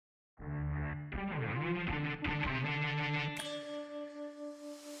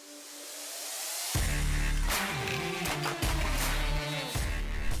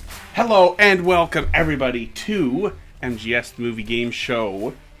Hello and welcome everybody to MGS the Movie Game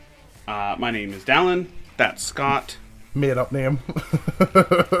Show. My name is Dallin. That's Scott. Made up name.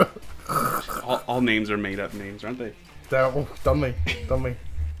 all names are made up names, aren't they? Done me.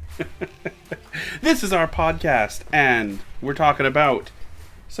 This is our podcast, and we're talking about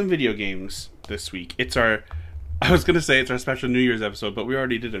some video games this week. I was going to say it's our special New Year's episode, but we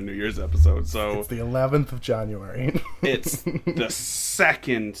already did a New Year's episode, so... It's the 11th of January. It's the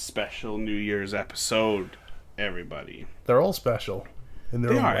second special New Year's episode, everybody. They're all special in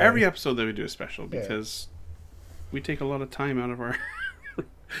their They own are. way. Every episode that we do is special, because we take a lot of time out of our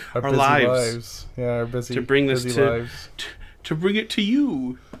busy lives. Yeah, our busy to bring this busy lives. to bring it to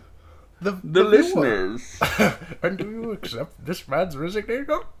you, The listeners. And do you accept this man's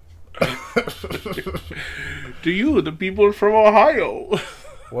resignation? To you, the people from Ohio.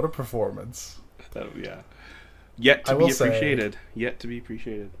 What a performance. Yeah. Yet to I be will say- appreciated. Yet to be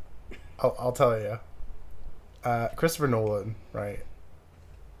appreciated. I'll tell you. Christopher Nolan, right,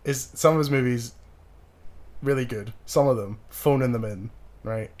 is some of his movies really good. Some of them, phoning them in,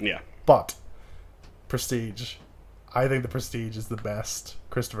 right? Yeah. But Prestige, I think The Prestige is the best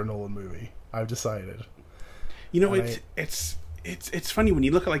Christopher Nolan movie. I've decided. You know, And it's funny when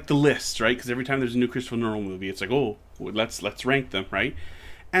you look at like the list, right? Because every time there's a new Christopher Nolan movie, it's like, oh, let's rank them, right?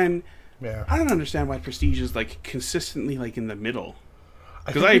 And Yeah, I don't understand why Prestige is like consistently like in the middle.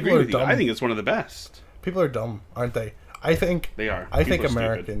 Because think I people agree are with you. dumb. I think it's one of the best. People are dumb, aren't they? I think They are. I think People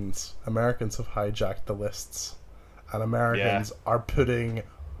are stupid. Americans have hijacked the lists, and Americans are putting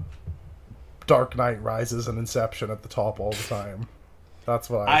Dark Knight Rises and Inception at the top all the time. That's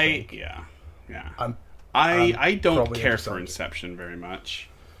what I think. Yeah. I'm I don't probably care for underselling it. Inception very much.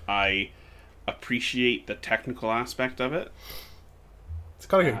 I appreciate the technical aspect of it. It's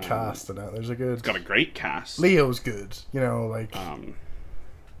got a good cast in it. There's a good. It's got a great cast. Leo's good. You know, like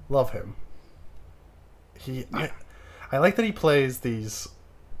love him. I like that he plays these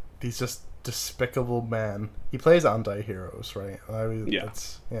just despicable men. He plays anti-heroes, right?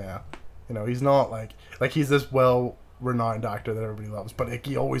 You know, he's not like he's this well-renowned actor that everybody loves, but like,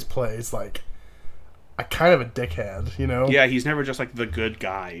 he always plays like a kind of a dickhead, you know? Yeah, he's never just like the good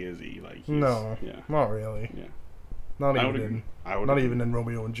guy, is he? Like No, yeah, not really. yeah. Not I would even agree. I would not agree. even in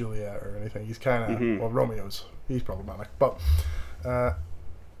Romeo and Juliet or anything. He's kind of Mhm. he's problematic, but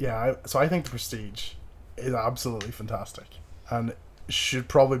so I think The Prestige is absolutely fantastic and should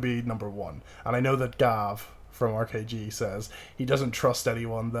probably be number one. And I know that Gav from RKG says he doesn't trust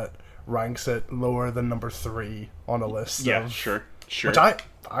anyone that ranks it lower than number 3 on a list. Yeah, of, sure. Which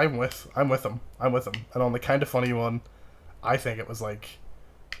I'm with him. And on the Kind of Funny one, I think it was like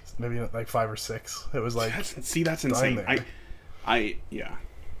maybe like 5 or 6. It was like That's insane. there. Yeah.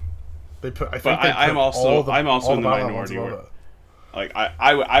 they put. I think But they I'm put also all the, I'm also all in the Batman ones minority above where it. like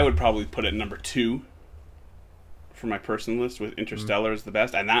I would probably put it number 2 for my personal list, with Interstellar as the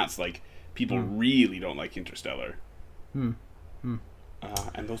best, and that's like people really don't like Interstellar. And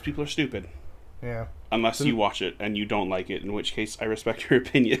those people are stupid. Yeah. Unless you watch it and you don't like it, in which case I respect your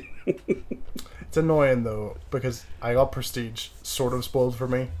opinion. It's annoying though because I got Prestige sort of spoiled for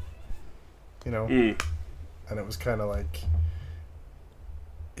me, you know, and it was kind of like,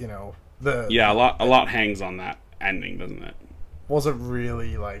 you know, Yeah, a lot hangs on that ending, doesn't it? wasn't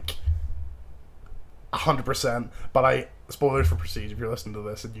really like 100%. But spoilers for Prestige if you're listening to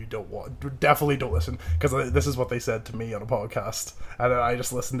this and you definitely don't listen, because this is what they said to me on a podcast, and then I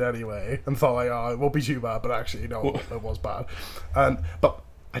just listened anyway and thought like, oh, it won't be too bad, but actually no, it was bad. But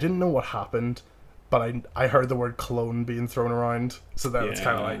I didn't know what happened. But I heard the word clone being thrown around, so then it's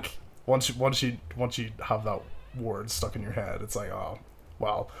kind of Yeah. like once you have that word stuck in your head, it's like, oh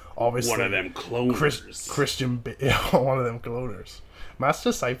well, obviously One of them cloners. Christian one of them cloners.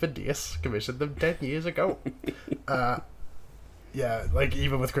 Master Cypher Dace commissioned them 10 years ago. Yeah, like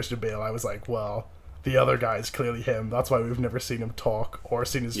even with Christian Bale, I was like, well, the other guy is clearly him. That's why we've never seen him talk or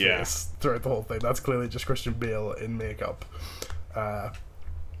seen his face throughout the whole thing. That's clearly just Christian Bale in makeup.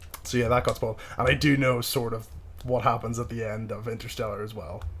 So yeah, that got spoiled. And I do know sort of what happens at the end of Interstellar as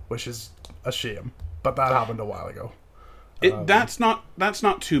well, which is a shame. But that happened a while ago. That's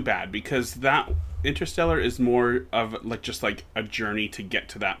not too bad, because that Interstellar is more of like just like a journey to get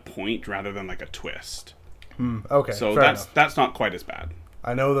to that point rather than like a twist. Okay, So fair enough. that's not quite as bad.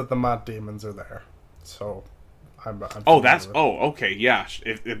 I know that the Matt Damons are there, so I'm Oh, familiar that's with it. okay. Yeah,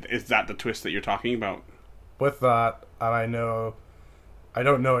 is that the twist that you're talking about? With that, and I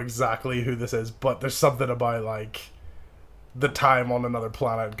don't know exactly who this is, but there's something about like the time on another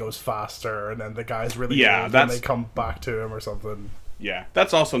planet goes faster, and then the guy's really old and they come back to him or something. Yeah,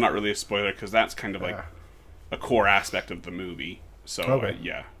 that's also not really a spoiler, because that's kind of like Yeah. a core aspect of the movie. So Okay.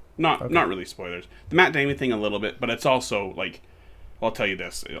 yeah, Not really spoilers. The Matt Damon thing a little bit, but it's also like, well, I'll tell you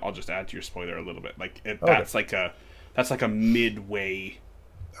this. I'll just add to your spoiler a little bit. Like that's like a midway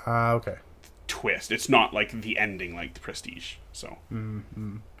okay. twist. It's not like the ending like the Prestige. So,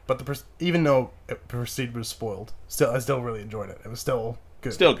 But even though Prestige was spoiled, I still really enjoyed it. It was still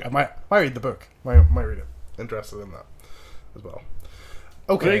good. Still good. I might read the book. Might read it. Interested in that as well.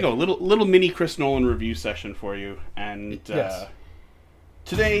 Okay. There you go. Little mini Chris Nolan review session for you. And Yes.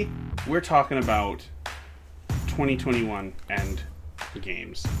 today we're talking about 2021 and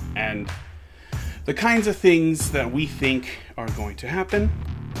games and the kinds of things that we think are going to happen,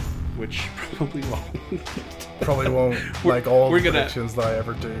 which probably won't. Probably won't like all we're the gonna- predictions that I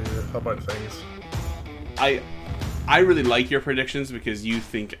ever do about things. I really like your predictions because you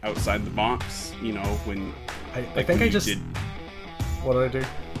think outside the box. You know, when I like, think when I you just... did What did I do?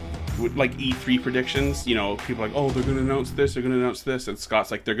 with like E3 predictions, you know, people are like, oh, they're going to announce this, they're going to announce this, and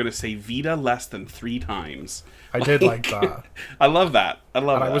Scott's like, they're going to say Vita less than 3 times. I did like that. I love that. I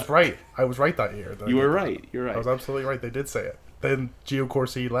love And that. I was right. I was right that year. You were right. You're right. I was absolutely right. They did say it. Then Gio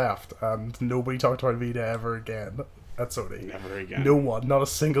Corsi left, and nobody talked about Vita ever again at Sony. Never again. No one, not a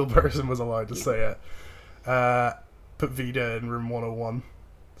single person was allowed to say it. Put Vita in room 101.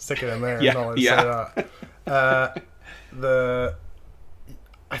 Stick it in there. Yeah, Not allowed to say that.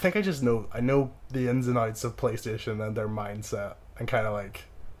 I think I just know. I know the ins and outs of PlayStation and their mindset and kind of like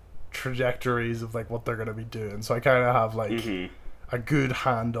trajectories of like what they're going to be doing. So I kind of have like a good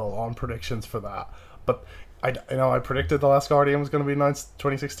handle on predictions for that. But I predicted The Last Guardian was going to be announced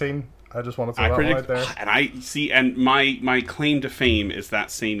 2016. I just want to throw that one out there. And I see, and my claim to fame is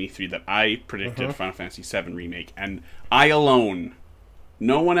that same E3 that I predicted Final Fantasy VII Remake, and I alone,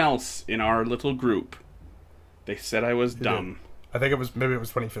 no one else in our little group, they said I was dumb. I think it was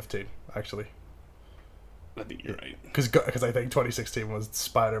 2015 actually. I think you're right. Because I think 2016 was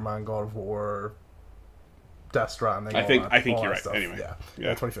Spider-Man, God of War, Death Stranding. I think all you're that right. stuff. Anyway, Yeah, yeah.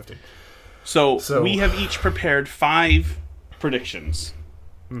 2015. So we have each prepared 5 predictions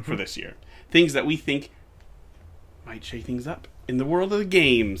for this year. Things that we think might shake things up in the world of the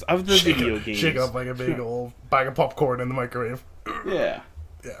games, of the video games. Shake up like a big old bag of popcorn in the microwave. Yeah.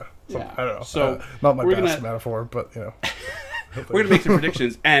 Yeah. Yeah. I don't know. So not my we're best gonna- metaphor, but you know. We're going to make some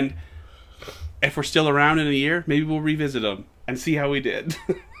predictions, and if we're still around in a year, maybe we'll revisit them and see how we did.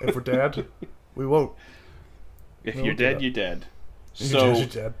 If we're dead, we won't. If We you're won't do dead, that. you're dead. You're So,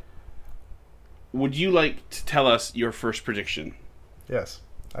 dead. would you like to tell us your first prediction? Yes,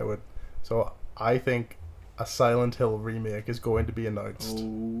 I would. So I think a Silent Hill remake is going to be announced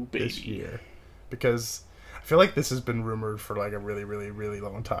Oh, baby. this year, because I feel like this has been rumored for like a really, really, really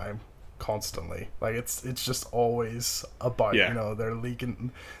long time, constantly. Like it's just always about Yeah. you know they're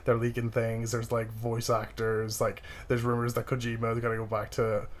leaking things. There's like voice actors. Like there's rumors that Kojima is gonna go back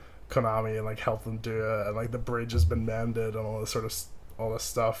to Konami and like help them do it, and like the bridge has been mended and all this sort of all this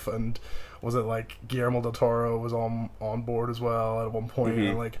stuff. And was it like Guillermo del Toro was on board as well at one point,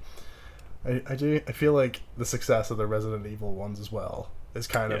 and like. I feel like the success of the Resident Evil ones as well is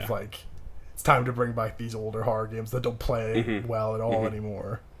kind of like it's time to bring back these older horror games that don't play well at all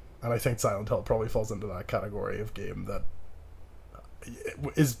anymore, and I think Silent Hill probably falls into that category of game that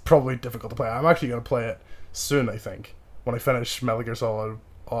is probably difficult to play. I'm actually going to play it soon. I think when I finish Metal Gear Solid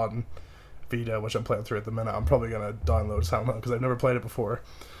on Vita, which I'm playing through at the minute, I'm probably going to download Silent Hill because I've never played it before,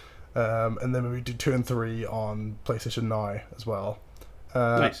 and then maybe do 2 and 3 on PlayStation Now as well.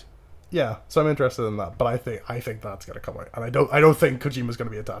 Nice. Yeah, so I'm interested in that, but I think that's gonna come out, and I don't think Kojima's gonna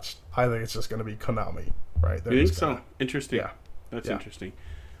be attached. I think it's just gonna be Konami, right? You think so? Interesting. Yeah. That's Yeah. interesting.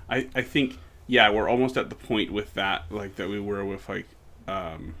 I think, yeah, we're almost at the point with that, like, that we were with, like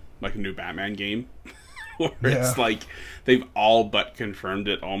a new Batman game, where it's like, they've all but confirmed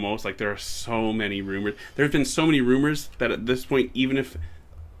it, almost. Like, there are so many rumors. There have been so many rumors that at this point, even if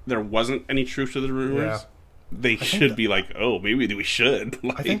there wasn't any truth to the rumors, they should be like, oh, maybe we should.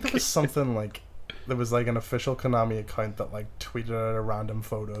 Like, I think there was something like there was like an official Konami account that like tweeted out a random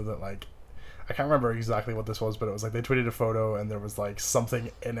photo that like I can't remember exactly what this was, but it was like they tweeted a photo and there was like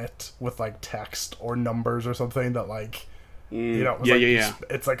something in it with like text or numbers or something that like you know it was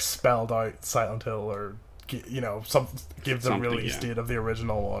it's like spelled out Silent Hill or you know give the release date of the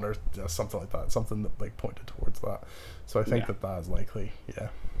original one or something like that, something that like pointed towards that. So I think that is likely.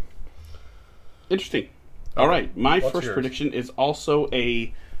 Interesting. All right, my What's first yours? prediction is also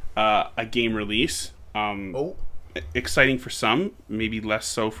a game release. Exciting for some, maybe less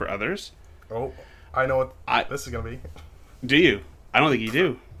so for others. I know what this is gonna be. Do you? I don't think you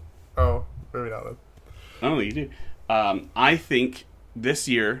do. Oh, maybe not then. I don't think you do. I think this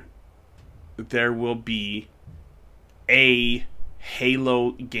year there will be a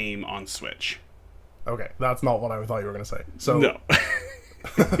Halo game on Switch. Okay, that's not what I thought you were going to say. So No.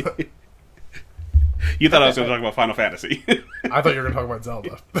 You thought I was going to talk about Final Fantasy. I thought you were going to talk about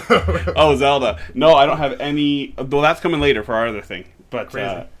Zelda. Oh, Zelda. No, I don't have any... Well, that's coming later for our other thing. But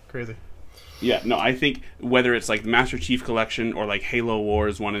Crazy. yeah, no, I think whether it's like Master Chief Collection or like Halo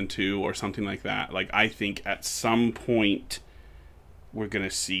Wars 1 and 2 or something like that, like I think at some point we're going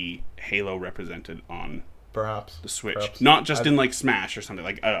to see Halo represented on Perhaps. the Switch. Perhaps. Not just in like Smash or something,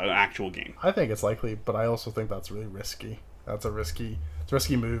 like an actual game. I think it's likely, but I also think that's really risky. It's a risky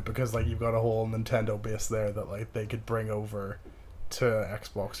move because like you've got a whole Nintendo base there that like they could bring over to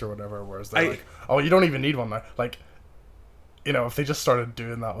Xbox or whatever, whereas they're like, oh, you don't even need one now. Like, you know, if they just started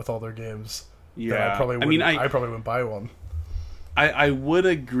doing that with all their games, then I probably wouldn't buy one. I would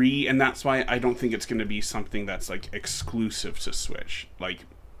agree, and that's why I don't think it's going to be something that's like exclusive to Switch. Like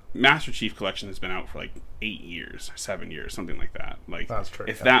Master Chief Collection has been out for like 8 years, 7 years, something like that. Like that's true.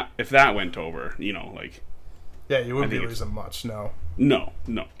 If that went over, you know, like yeah, you wouldn't be losing much. No,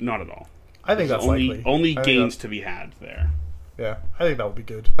 not at all. I think that's likely. Only gains to be had there. Yeah, I think that would be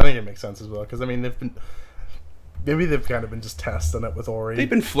good. I think it makes sense as well because I mean maybe they've kind of been just testing it with Ori. They've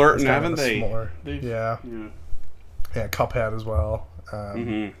been flirting, haven't they? Yeah, Cuphead as well.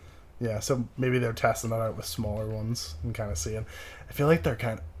 Yeah, so maybe they're testing that out with smaller ones and kind of seeing. I feel like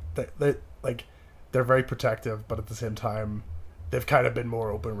they're very protective, but at the same time, they've kind of been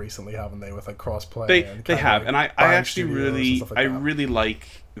more open recently, haven't they? With like crossplay. They have, and I actually really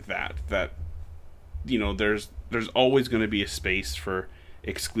like that. That you know, there's always going to be a space for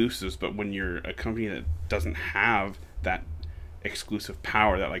exclusives, but when you're a company that doesn't have that exclusive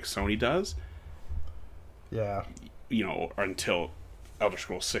power that like Sony does, yeah, you know, or until Elder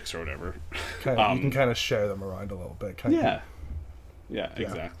Scrolls 6 or whatever, you can kind of share them around a little bit. Yeah,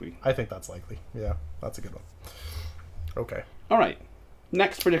 exactly. I think that's likely. Yeah, that's a good one. Okay. All right.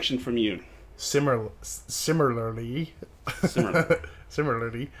 Next prediction from you. Similarly,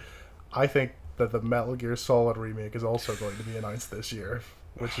 I think that the Metal Gear Solid remake is also going to be announced this year,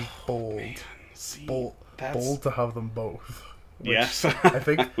 which is bold. Bold to have them both. Yes, I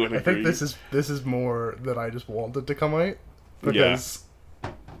think this is more that I just wanted to come out because,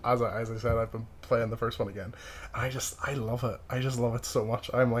 as I said, I've been playing the first one again. I love it. I just love it so much.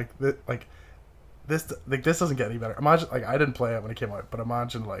 I'm like this doesn't get any better. Imagine like I didn't play it when it came out, but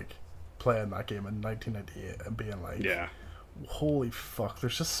imagine like playing that game in 1998 and being like, holy fuck!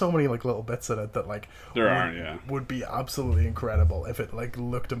 There's just so many like little bits in it that like would be absolutely incredible if it like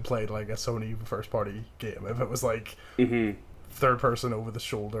looked and played like a Sony first party game. If it was like third person over the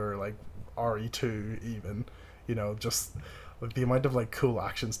shoulder, like RE2 even, you know, just like the amount of like cool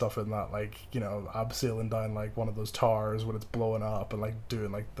action stuff in that, like, you know, abseiling down like one of those towers when it's blowing up and like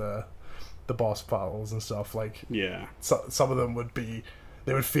doing like the boss battles and stuff, like some of them would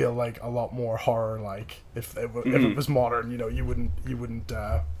feel like a lot more horror like if it was modern, you know. You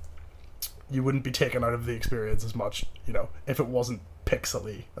wouldn't be taken out of the experience as much, you know, if it wasn't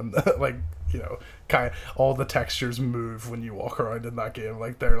pixely and like, you know, kind of all the textures move when you walk around in that game.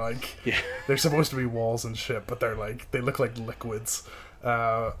 Like they're supposed to be walls and shit, but they look like liquids.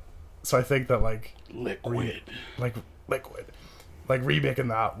 So I think that like liquid remaking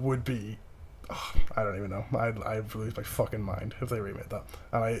that would be, I don't even know. I'd lose my fucking mind if they remade that.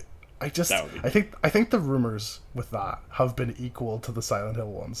 And I think the rumors with that have been equal to the Silent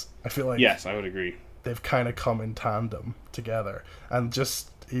Hill ones. I feel like yes, I would agree. They've kind of come in tandem together, and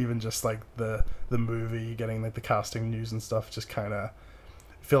just like the movie getting like the casting news and stuff, just kind of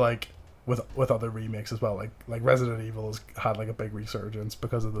feel like with other remakes as well, like Resident Evil has had like a big resurgence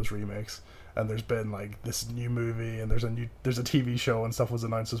because of those remakes, and there's been like this new movie and there's a TV show and stuff was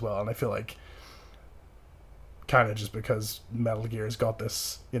announced as well, and I feel like kind of just because Metal Gear's got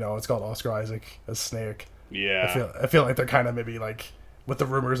this, you know, it's got Oscar Isaac as Snake. Yeah. I feel like they're kind of maybe like with the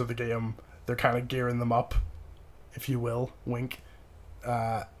rumors of the game, they're kind of gearing them up, if you will, wink,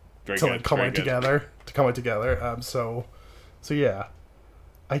 to come out together. So yeah,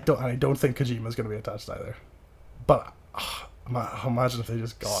 I don't think Kojima's going to be attached either. But imagine if they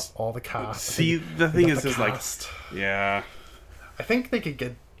just got all the cast. See, the thing is like, yeah, I think they could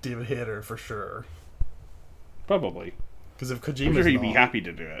get David Hayter for sure. Probably. Because if Kojima's I'm sure he'd be happy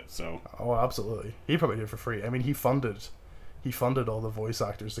to do it. So. Oh, absolutely. He'd probably do it for free. I mean, he funded all the voice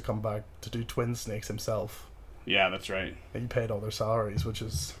actors to come back to do Twin Snakes himself. Yeah, that's right. And he paid all their salaries, which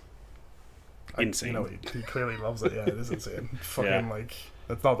is insane. You know, he clearly loves it. Yeah, it is insane. Fucking like,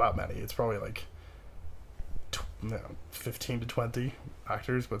 it's not that many. It's probably like 15 to 20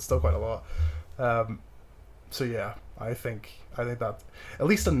 actors, but still quite a lot. So yeah, I think that at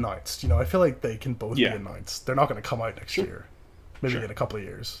least announced. You know, I feel like they can both be announced. They're not going to come out next year. Maybe Sure. in a couple of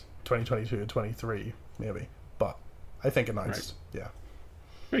years, 2022 and 23, maybe. But I think announced. Right. Yeah.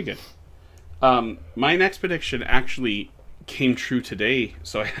 Very good. My next prediction actually came true today,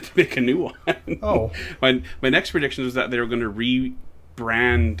 so I had to make a new one. Oh. My next prediction was that they were going to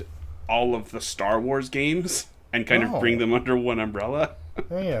rebrand all of the Star Wars games and kind of bring them under one umbrella.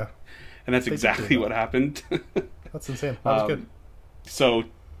 Yeah. And that's They did exactly do that. what happened. That's insane. That was good. So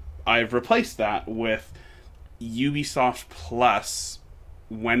I've replaced that with Ubisoft Plus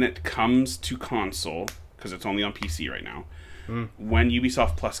when it comes to console, because it's only on PC right now. When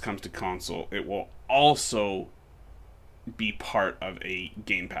Ubisoft Plus comes to console, it will also be part of a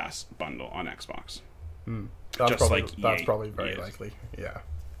Game Pass bundle on Xbox. That's just probably, like that's EA probably very is. likely. Yeah.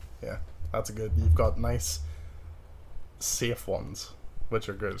 Yeah. That's a good. You've got nice, safe ones, which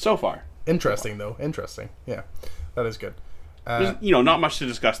are good. So far. Interesting, though. Interesting. Yeah. That is good. There's, not much to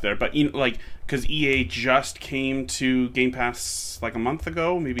discuss there, but because EA just came to Game Pass like a month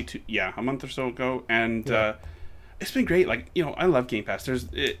ago, maybe a month or so ago, and it's been great. Like, I love Game Pass.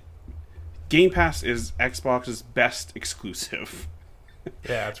 Game Pass is Xbox's best exclusive,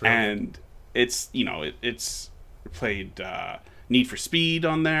 Yeah, it's really and it's it's played Need for Speed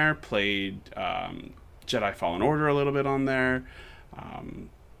on there, played Jedi Fallen Order a little bit on there,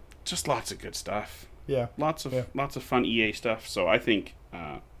 just lots of good stuff. Yeah. Lots of fun EA stuff. So I think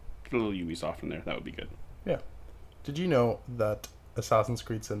put a little Ubisoft in there. That would be good. Yeah. Did you know that Assassin's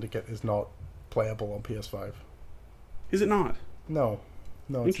Creed Syndicate is not playable on PS5? Is it not? No,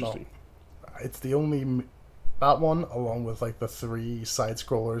 it's not. Interesting. It's the only that one, along with like the 3 side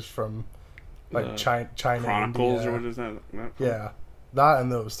scrollers from like China, Chronicles, India. or what is that? Yeah, that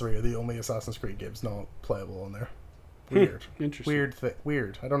and those 3 are the only Assassin's Creed games not playable on there. Weird. Interesting.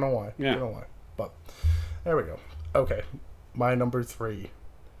 Weird. I don't know why. Yeah. I don't know why. But there we go. Okay, my number 3.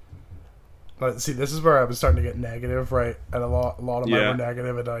 See, this is where I was starting to get negative, right? And a lot of mine were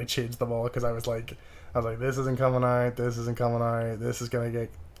negative, and I changed them all because I was like, this isn't coming out. This isn't coming out. This is gonna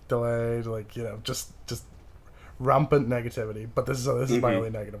get delayed. Like, just rampant negativity. But this is my only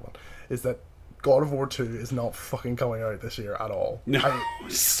negative one. Is that God of War 2 is not fucking coming out this year at all. No,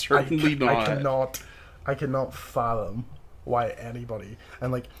 certainly not. I cannot fathom why anybody,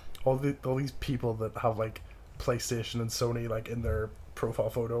 and like all these people that have like PlayStation and Sony like in their profile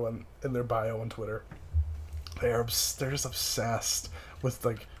photo and in their bio on Twitter, they're just obsessed with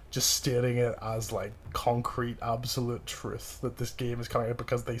like just stating it as like concrete absolute truth that this game is coming out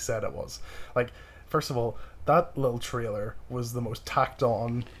because they said it was. Like, first of all, that little trailer was the most tacked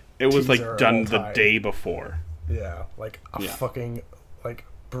on. It was like teaser done of all the time. day before. Yeah, like a fucking like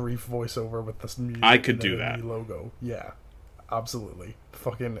brief voiceover with this music. I could and do then a that. new logo. Yeah, absolutely.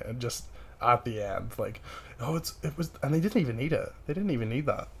 Fucking and just at the end, like, it was, and they didn't even need it. They didn't even need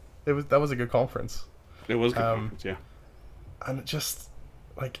that. That was a good conference, It was good conference, yeah. and it just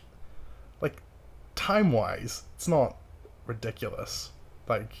like time wise, it's not ridiculous.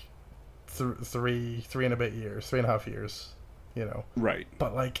 Like three and a bit years, 3.5 years, Right.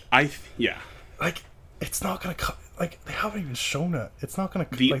 But like, like it's not gonna cut. Like, they haven't even shown it. It's not gonna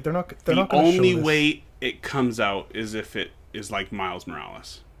like they're not. They're the not gonna only show this, way it comes out is if it is like Miles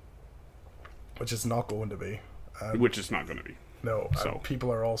Morales, which is not going to be. which it's not going to be. No, So. and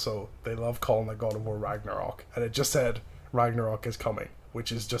people are also, they love calling it God of War Ragnarok, and it just said Ragnarok is coming,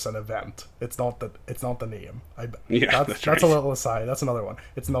 which is just an event. It's not the name. Yeah, that's right. a little aside. That's another one.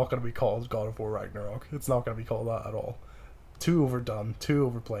 It's not going to be called God of War Ragnarok. It's not going to be called that at all. Too overdone. Too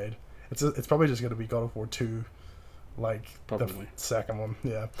overplayed. It's probably just going to be God of War 2, like Probably. the second one.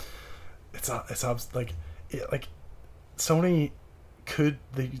 Yeah, it's like Sony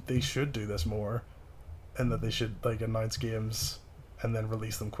they should do this more, and that they should like announce games and then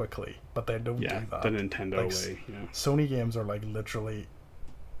release them quickly, but they don't do that. The Nintendo Like, way. Yeah. Sony games are like literally,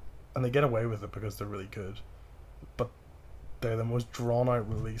 and they get away with it because they're really good, but they're the most drawn out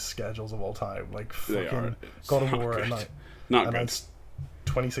release schedules of all time. Like They fucking are. It's God of not War good. announced Not good.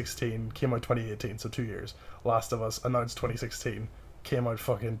 2016, came out 2018, so 2 years. Last of Us announced 2016, came out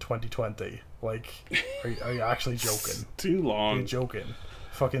fucking 2020. Like, are you actually joking? Too Are you long. joking?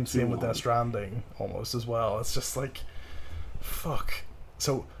 Fucking same with long. Death Stranding almost as well. It's just like, fuck.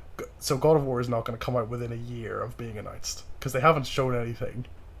 So God of War is not going to come out within a year of being announced because they haven't shown anything,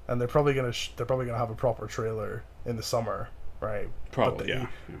 and they're probably gonna have a proper trailer in the summer, right? Probably, yeah.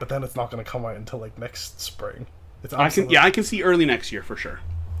 But then it's not going to come out until like next spring. It's I can see early next year for sure.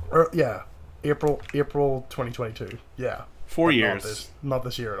 yeah, April 2022. Yeah, 4 But years. Not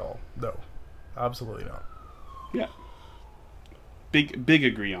this year at all. No, absolutely not. Yeah. Big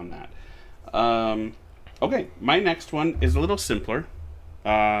agree on that. Okay, my next one is a little simpler,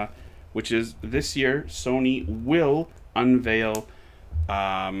 which is this year Sony will unveil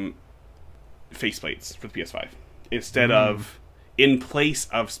faceplates for the PS5 instead of in place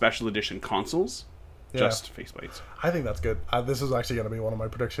of special edition consoles. Just faceplates. I think that's good. This is actually going to be one of my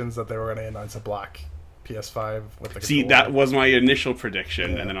predictions, that they were going to announce a black PS5 with the See, controller. that was my initial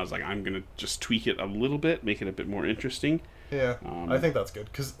prediction, and then I was like, I'm going to just tweak it a little bit, make it a bit more interesting. Yeah, I think that's good,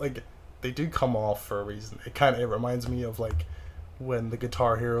 because like they do come off for a reason. It reminds me of like when the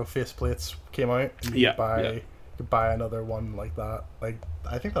Guitar Hero faceplates came out, and you could buy another one like that. Like,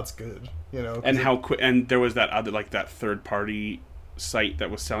 I think that's good, you know. And how quick? And there was that other, like, that third party site that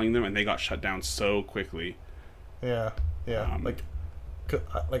was selling them, and they got shut down so quickly. Yeah.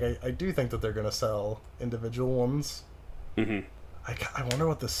 I do think that they're gonna sell individual ones. Mm-hmm. I wonder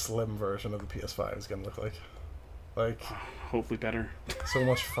what the slim version of the PS5 is gonna look like. Like, hopefully better. So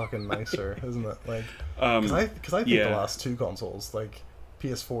much fucking nicer, isn't it? Like, because I think the last two consoles, like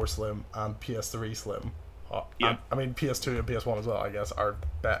PS4 Slim and PS3 Slim, I mean PS2 and PS1 as well, I guess, are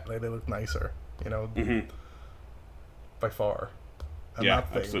they look nicer, you know, by far. And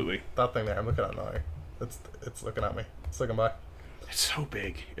absolutely. That thing there, I'm looking at now. It's looking at me. It's looking by. It's so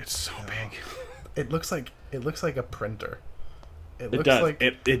big. It's so big. It looks like a printer. It does. Like,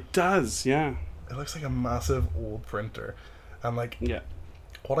 it does. Yeah. It looks like a massive old printer, and like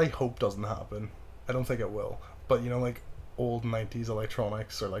what I hope doesn't happen. I don't think it will. But you know, like old 90s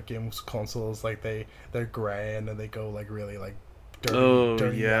electronics or like games consoles, like they're grey and then they go like really like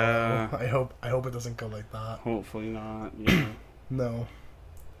dirty yellow. I hope it doesn't go like that. Hopefully not. Yeah. No.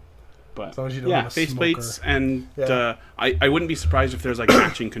 But as long as you don't have a faceplates, and I wouldn't be surprised if there's like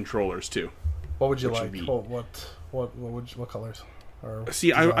matching controllers too. What would you like? What colors? Or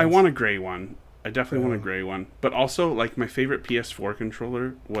see, I want a gray one. I definitely want a gray one. But also, like, my favorite PS4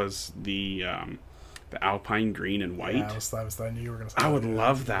 controller was the Alpine green and white. Yeah, I knew you were gonna say I would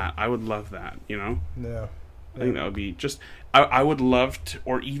love that. I would love that. You know. Yeah. I think that would be just. I would love to,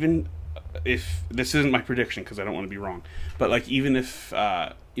 or even if this isn't my prediction because I don't want to be wrong, but like even if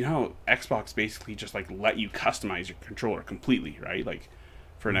you know, Xbox basically just like let you customize your controller completely, right? Like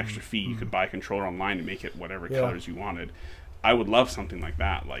for an extra fee, you could buy a controller online and make it whatever colors you wanted. I would love something like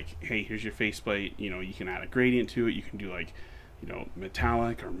that. Like, hey, here's your faceplate. You know, you can add a gradient to it. You can do like, you know,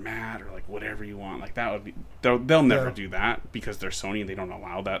 metallic or matte or like whatever you want. Like that would be. They'll never do that because they're Sony and they don't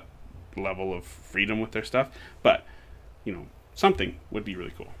allow that level of freedom with their stuff. But you know, something would be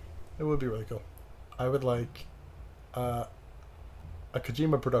really cool. It would be really cool. I would like a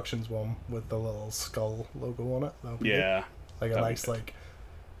Kojima Productions one with the little skull logo on it. That would be good. Like a nice like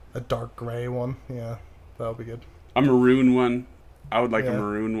a dark gray one. Yeah, that would be good. A maroon one. I would like a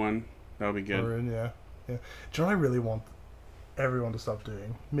maroon one. That would be good. Maroon, yeah. Do you know what I really want everyone to stop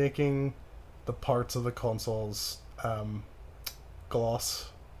doing? Making the parts of the consoles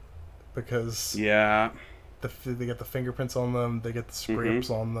gloss. Because they get the fingerprints on them, they get the scrapes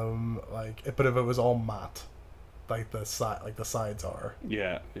on them. But if it was all matte, like the sides are,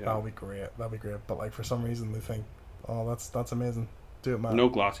 that would be great. That'd be great. But like for some reason they think, oh, that's amazing. Do it matte. No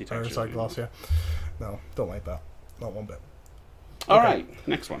glossy texture. Sorry, gloss. Yeah. No, don't like that. Not one bit. All right,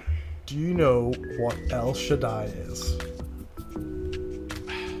 next one. Do you know what El Shaddai is?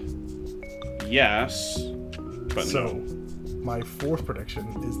 Yes, but no. My fourth prediction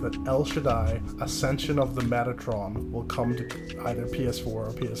is that El Shaddai Ascension of the Metatron will come to either PS4 or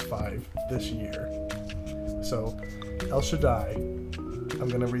PS5 this year. So, El Shaddai, I'm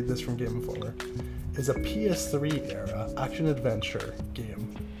going to read this from Game Informer, is a PS3 era action-adventure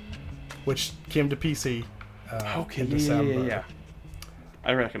game which came to PC in December. Yeah.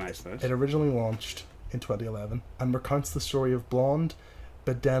 I recognize this. It originally launched in 2011 and recounts the story of blonde,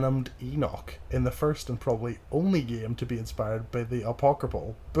 bedenimed Enoch in the first and probably only game to be inspired by the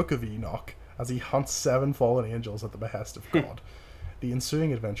apocryphal Book of Enoch as he hunts 7 fallen angels at the behest of God. The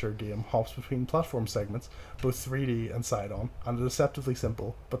ensuing adventure game hops between platform segments, both 3D and side-on, and a deceptively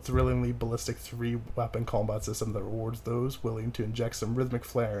simple but thrillingly ballistic 3-weapon combat system that rewards those willing to inject some rhythmic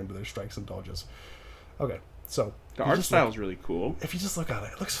flair into their strikes and dodges. Okay, so the art style is really cool. If you just look at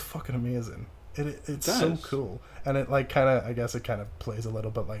it, it looks fucking amazing. It's so cool, and it like kind of, I guess it kind of plays a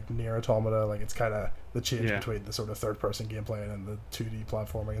little bit like Nier Automata. Like it's kind of the change between the sort of third-person gameplay and the 2D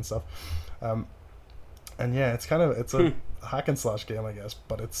platforming and stuff. And yeah, it's a hack and slash game, I guess,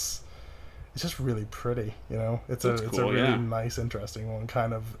 but it's just really pretty. You know, it's a really nice, interesting one,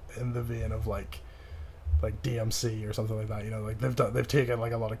 kind of in the vein of like DMC or something like that. You know, like they've taken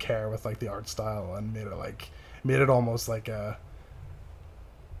like a lot of care with like the art style and made it almost like a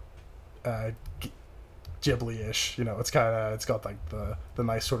Ghibli-ish. You know, it's got like the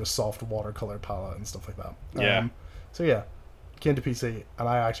nice sort of soft watercolor palette and stuff like that. So yeah, came to PC and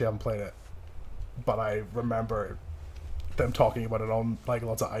I actually haven't played it, but I remember them talking about it on like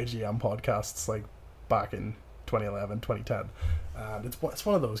lots of IGM podcasts like back in 2011, 2010. And it's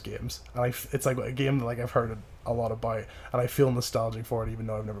one of those games, and it's like a game that like I've heard a lot about, and I feel nostalgic for it even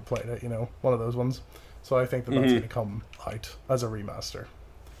though I've never played it. You know, one of those ones. So I think that that's going to come out as a remaster.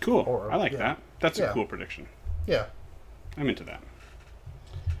 Cool. I like that. That's a cool prediction. Yeah. I'm into that.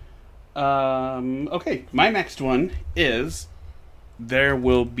 Okay, my next one is there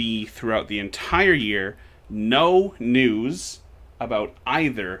will be throughout the entire year no news about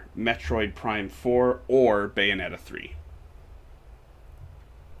either Metroid Prime 4 or Bayonetta 3.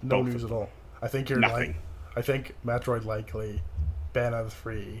 No news at all. I think you're Nothing. I think Metroid likely, Bayonetta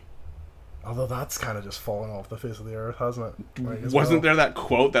 3. Although that's kind of just fallen off the face of the earth, hasn't it? Like, Wasn't there that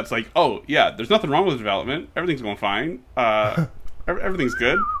quote that's like, oh, yeah, there's nothing wrong with the development. Everything's going fine. Everything's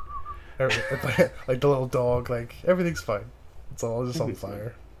good. Like the little dog, like, everything's fine. It's all just on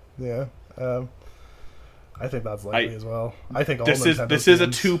fire. Yeah. I think that's likely as well. I think all this Nintendo is games... a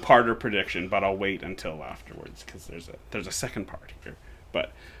two-parter prediction, but I'll wait until afterwards because there's a second part here.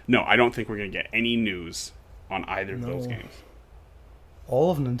 But no, I don't think we're going to get any news on either of those games.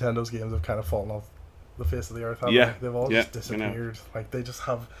 All of Nintendo's games have kind of fallen off the face of the earth, haven't they? They've all just disappeared. Like,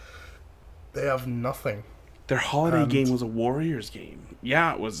 they have nothing. Their holiday game was a Warriors game.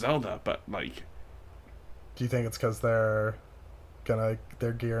 Yeah, it was Zelda, but like... Do you think it's because they're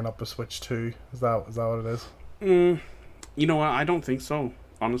gearing up to Switch 2? Is that what it is? You know what? I don't think so,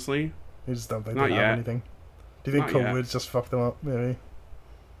 honestly. You just don't think they have anything? Do you think COVID's just fucked them up, maybe?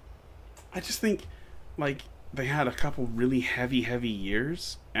 I just think, like, they had a couple really heavy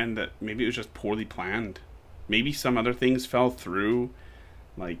years, and that maybe it was just poorly planned. Maybe some other things fell through.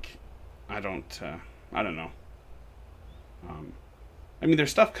 Like, I don't know. I mean,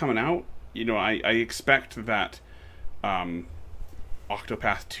 there's stuff coming out. You know, I expect that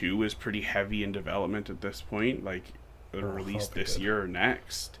Octopath 2 is pretty heavy in development at this point. Like, it'll release this year or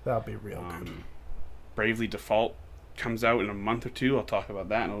next. That'll be real good. Bravely Default comes out in a month or two. I'll talk about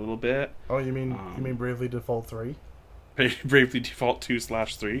that in a little bit. Oh, you mean Bravely Default 3? Bravely Default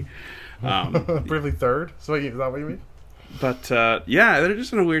 2/3. Bravely Third? So is that what you mean? But yeah, they're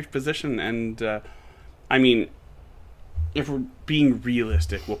just in a weird position, and I mean, if we're being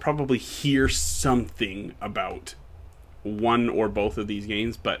realistic, we'll probably hear something about one or both of these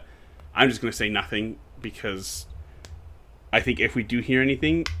games, but I'm just going to say nothing because I think if we do hear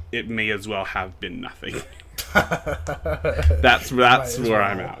anything, it may as well have been nothing. That's where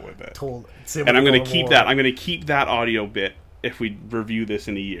I'm at with it. And I'm going to keep that. I'm going to keep that audio bit if we review this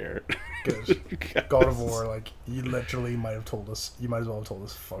in a year. Good. God of War, like, you literally might have told us. You might as well have told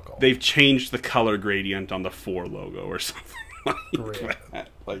us. Fuck off. They've changed the color gradient on the 4 logo or something.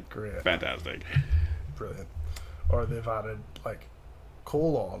 Great. Great. Fantastic. Brilliant. Or they've added like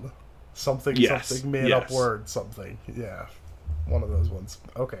colon something made up word something. Yeah, one of those ones.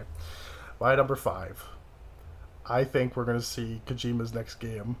 Okay. My number 5. I think we're gonna see Kojima's next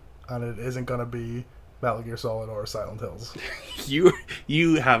game, and it isn't gonna be Metal Gear Solid or Silent Hills. You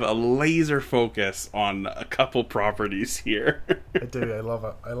have a laser focus on a couple properties here. I do. I love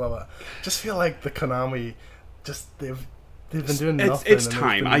it. Just feel like the Konami, they've been doing nothing. It's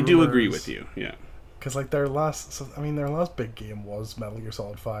time. I do agree with you. Yeah. Because like their last big game was Metal Gear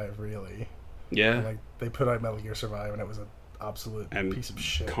Solid 5, really. Yeah. And, like, they put out Metal Gear Survive, and it was an absolute piece of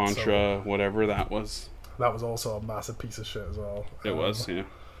shit. Contra, whatever that was. That was also a massive piece of shit as well. It was, yeah.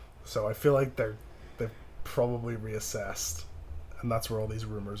 So I feel like they've probably reassessed, and that's where all these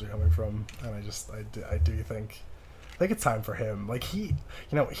rumors are coming from. And I do think it's time for him. Like, he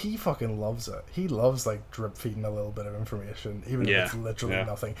fucking loves it. He loves like drip feeding a little bit of information, even if it's literally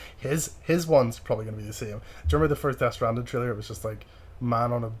nothing. His one's probably gonna be the same. Do you remember the first Death Stranding trailer? It was just like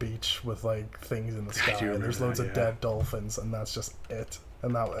man on a beach with like things in the sky, and there's loads of dead dolphins, and that's just it.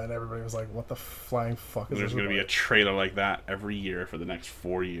 And everybody was like, "What the flying fuck is this?" There's going to be a trailer like that every year for the next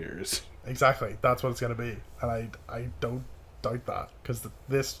 4 years. Exactly, that's what it's going to be, and I don't doubt that, because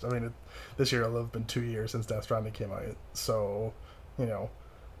this year will have been 2 years since Death Stranding came out, so you know,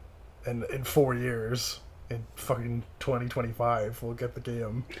 in 4 years, in fucking 2025, we'll get the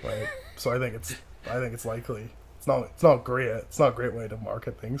game, right? So I think it's likely. It's not great. It's not a great way to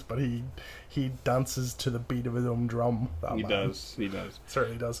market things, but he dances to the beat of his own drum. He does.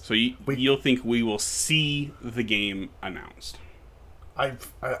 Certainly does. So you'll think we will see the game announced?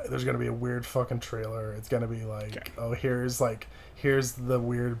 There's gonna be a weird fucking trailer. It's gonna be like, oh, here's the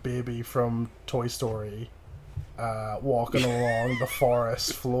weird baby from Toy Story, walking along the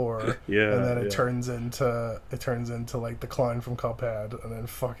forest floor. Yeah. And then it turns into like the clown from Cuphead, and then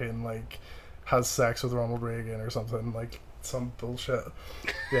fucking like has sex with Ronald Reagan or something, like some bullshit.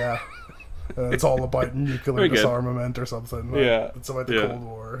 Yeah. And it's all about nuclear disarmament or something. Like, yeah. It's about the Cold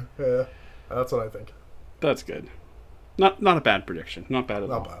War. Yeah. That's what I think. That's good. Not a bad prediction. Not bad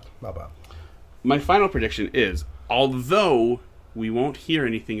at all. Not bad. My final prediction is, although we won't hear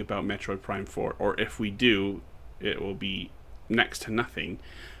anything about Metroid Prime 4, or if we do, it will be next to nothing,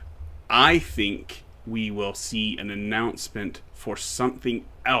 I think we will see an announcement for something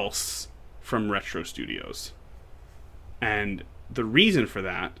else from Retro Studios. And the reason for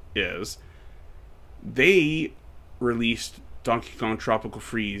that is they released Donkey Kong Tropical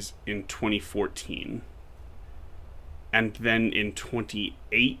Freeze in 2014. And then in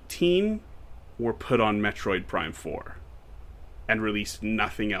 2018, were put on Metroid Prime 4. And released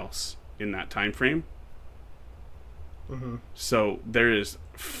nothing else in that time frame. Mm-hmm. So there is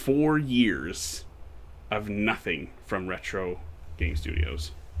 4 years of nothing from Retro Game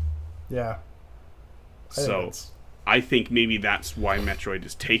Studios. Yeah. I think maybe that's why Metroid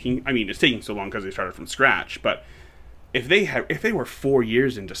is taking... I mean, it's taking so long because they started from scratch, but if they were 4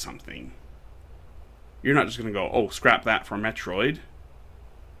 years into something, you're not just going to go, oh, scrap that for Metroid.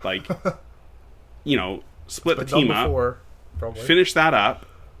 Like, split the team up, finish that up,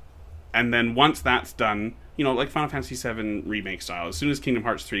 and then once that's done, like Final Fantasy VII Remake style, as soon as Kingdom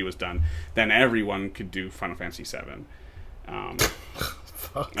Hearts 3 was done, then everyone could do Final Fantasy VII.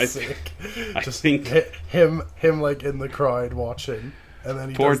 I think him like in the crowd watching, and then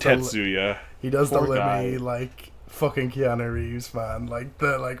he poor does Tetsuya. He does the Lemmy like fucking Keanu Reeves, man,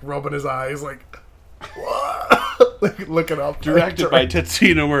 like rubbing his eyes, like like looking up. Directed by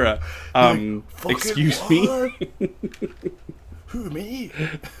Tetsuya Nomura. Excuse me. Who, me?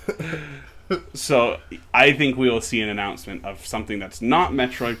 So I think we will see an announcement of something that's not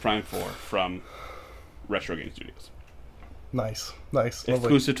Metroid Prime 4 from Retro Game Studios. Nice.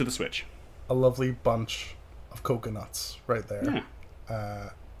 Exclusive to the Switch. A lovely bunch of coconuts right there.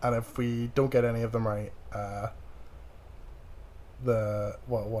 Yeah. And if we don't get any of them right,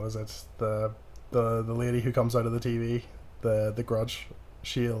 what is it? The lady who comes out of the TV, the Grudge,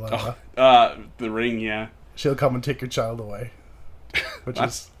 she'll the Ring, yeah. She'll come and take your child away. Which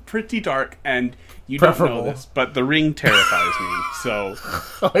That's is pretty dark, and you preferable. Don't know this, but The Ring terrifies me. So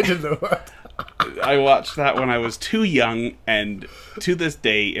I didn't know that. I watched that when I was too young, and to this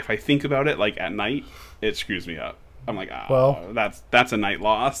day, if I think about it, like at night, it screws me up. I'm like, that's a night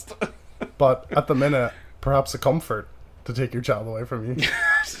lost. But at the minute, perhaps a comfort to take your child away from you.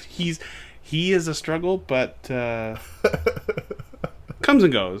 He is a struggle, but comes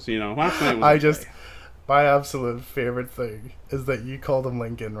and goes. Last night was my absolute favorite thing is that you called him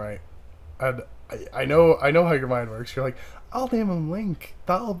Lincoln, right? And I know how your mind works. You're like, I'll name him Link.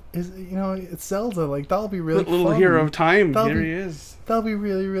 It's Zelda. Like, that'll be really little fun. hero of time. Here he is. That'll be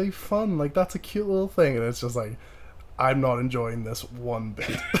really, really fun. Like, that's a cute little thing. And it's just like, I'm not enjoying this one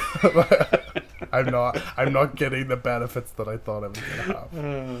bit. I'm not getting the benefits that I thought I was gonna have.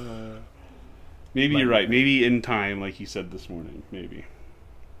 Maybe you're right. Maybe in time, like you said this morning. Maybe.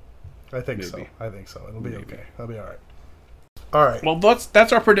 I think so. It'll be okay. It'll be all right. Well,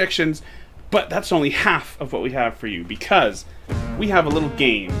 that's our predictions, but that's only half of what we have for you, because we have a little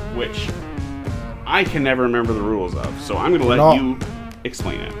game which I can never remember the rules of. So I'm going to let you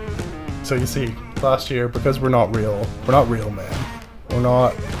explain it. So you see, last year, because we're not real men.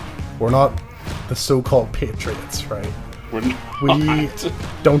 We're not the so-called patriots, right? We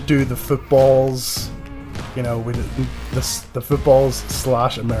don't do the footballs. The footballs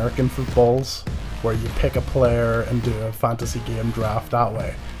 / American footballs, where you pick a player and do a fantasy game draft that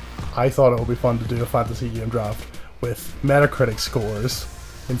way. I thought it would be fun to do a fantasy game draft with Metacritic scores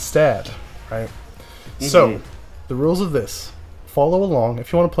instead, right? Mm-hmm. So, the rules of this: follow along.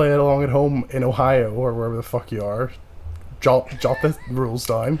 If you want to play it along at home in Ohio or wherever the fuck you are, jot the rules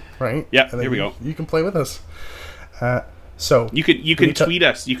down, right? Yeah, here we go. You can play with us. So you can tweet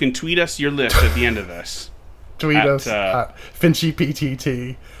us. You can tweet us your list at the end of this. Tweet us at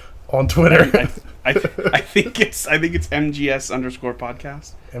FinchyPTT on Twitter. I think it's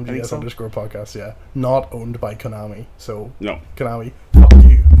MGS_podcast. MGS_podcast, yeah. Not owned by Konami. So no. Konami, fuck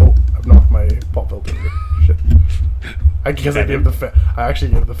you. Oh, I've knocked my pop filter. Shit. I actually gave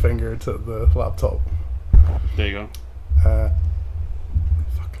the finger to the laptop. There you go.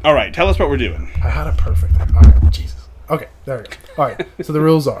 All right, tell us what we're doing. I had it perfect. All right, Jesus. Okay, there we go. All right, so the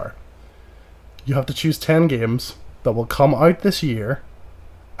rules are: you have to choose 10 games that will come out this year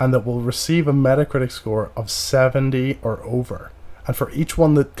and that will receive a Metacritic score of 70 or over. And for each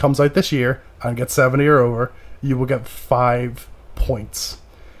one that comes out this year and gets 70 or over, you will get 5 points.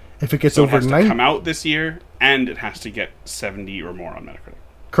 If it gets over 90, it has to come out this year, and it has to get 70 or more on Metacritic.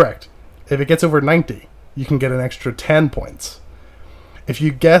 Correct. If it gets over 90, you can get an extra 10 points. If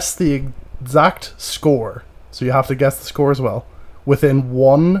you guess the exact score, so you have to guess the score as well, within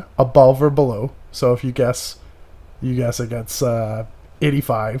 1 above or below. So if you guess it gets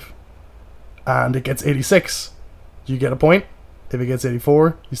 85, and it gets 86, you get a point. If it gets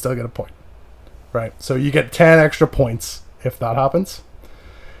 84, you still get a point. Right? So you get 10 extra points if that happens.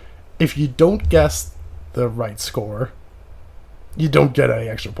 If you don't guess the right score, you don't get any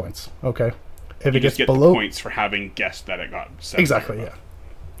extra points. Okay? If you it gets just get below the points for having guessed that it got 70. Exactly,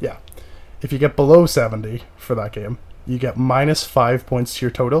 yeah. If you get below 70 for that game, you get minus 5 points to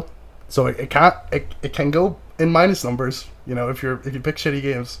your total. So it can go in minus numbers. You know, if you pick shitty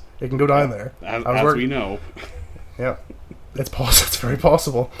games, it can go down there. As we know. Yeah, it's very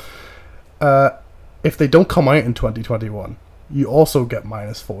possible. If they don't come out in 2021, you also get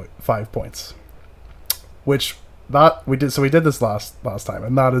minus 5 points. Which we did this last time,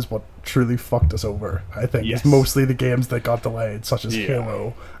 and that is what truly fucked us over. I think it's mostly the games that got delayed, such as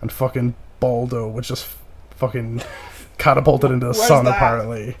Halo and fucking Baldo, which just fucking catapulted into the sun. That?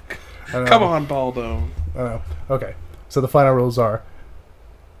 Apparently. Come on, Baldo. I know. Okay, so the final rules are: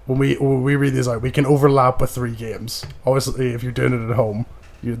 when we read these out, we can overlap with 3 games. Obviously, if you're doing it at home,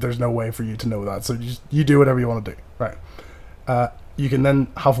 there's no way for you to know that. So you do whatever you want to do. Right. You can then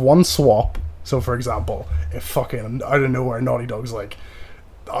have one swap. So, for example, if fucking out of nowhere Naughty Dog's like,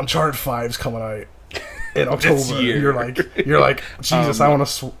 Uncharted 5's coming out in October, you're like, Jesus, I want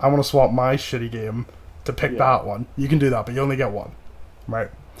to swap my shitty game to pick that one. You can do that, but you only get one, right?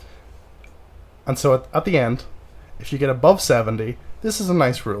 And so at the end, if you get above 70, this is a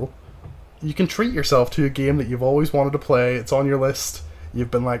nice rule. You can treat yourself to a game that you've always wanted to play. It's on your list. You've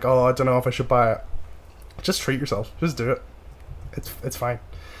been like, oh, I don't know if I should buy it. Just treat yourself. Just do it. It's fine.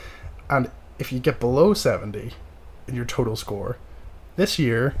 And if you get below 70 in your total score, this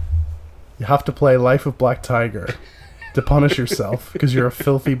year you have to play Life of Black Tiger to punish yourself because you're a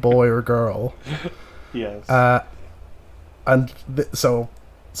filthy boy or girl. Yes. So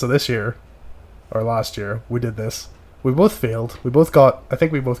this year or last year we did this. We both failed. I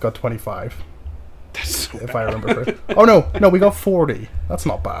think we both got 25. That's so if bad. I remember correctly. Oh no, we got 40. That's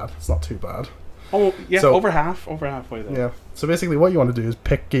not bad. It's not too bad. Oh yeah, so, over halfway there. Yeah. So basically, what you want to do is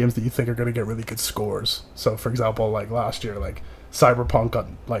pick games that you think are going to get really good scores. So, for example, like last year, like Cyberpunk got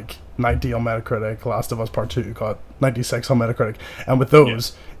like 90 on Metacritic, Last of Us Part 2 got 96 on Metacritic, and with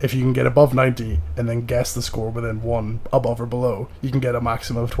those, if you can get above 90 and then guess the score within 1 above or below, you can get a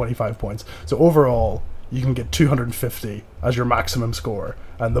maximum of 25 points. So overall, you can get 250 as your maximum score,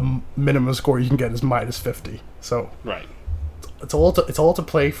 and the minimum score you can get is minus 50. So right, it's all to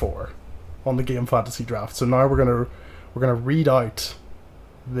play for on the Game Fantasy Draft. So now we're gonna read out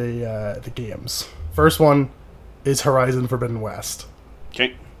the games. First one is Horizon Forbidden West.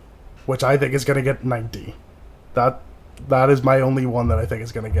 Okay. Which I think is gonna get 90. That is my only one that I think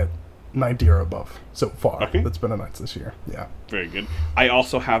is gonna get 90 or above so far. Okay. That's been announced this year. Yeah. Very good. I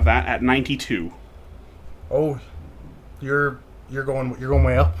also have that at 92. Oh, you're going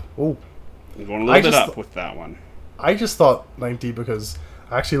way up. Oh. I'm going a little bit up with that one. I just thought 90 because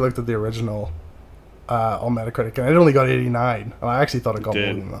I actually looked at the original on Metacritic, and it only got 89, and I actually thought it got more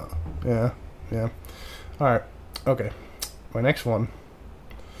than that. Yeah. Alright, okay. My next one,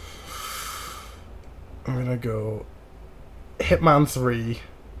 I'm going to go Hitman 3,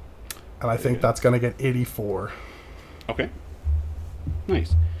 and I think that's going to get 84. Okay.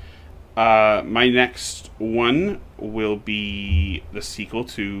 Nice. My next one will be the sequel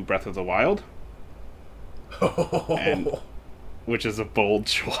to Breath of the Wild. Which is a bold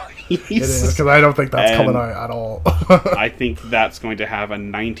choice. It is, because I don't think that's coming out at all. I think that's going to have a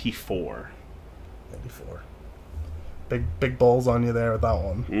 94. 94. Big balls on you there with that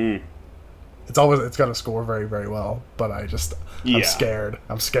one. Mm. It's got to score very, very well, but I'm scared.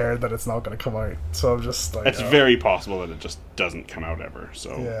 I'm scared that it's not going to come out. So I'm just like... It's very possible that it just doesn't come out ever,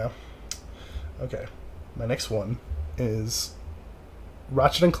 so... Yeah. Okay. My next one is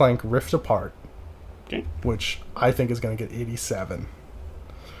Ratchet & Clank Rift Apart. Okay. Which I think is going to get 87.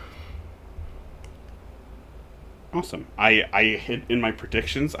 Awesome. I hit in my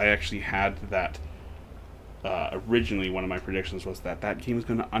predictions. I actually had that. Originally, one of my predictions was that game is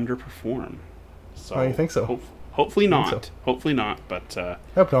going to underperform. So you think so? Hopefully not. Hopefully not. But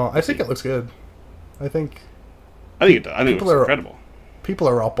hope not. I think it looks good. I think it does. I think it looks incredible. People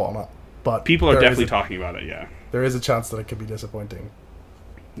are up on it, but people are definitely talking about it. Yeah. There is a chance that it could be disappointing.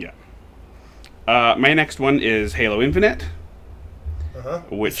 Yeah. My next one is Halo Infinite.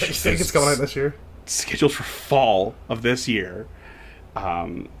 Which you think it's coming out this year? Scheduled for fall of this year.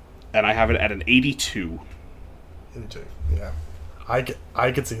 And I have it at an 82. 82, yeah.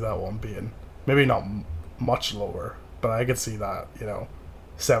 I could see that one being maybe not much lower, but I could see that,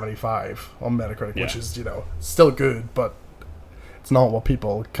 75 on Metacritic, Yeah. which is, still good, but it's not what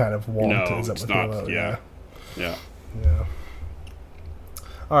people kind of want. No, is it, it's with not. Halo? Yeah. Yeah.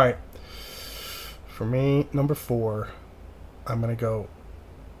 All right. For me, number 4, I'm going to go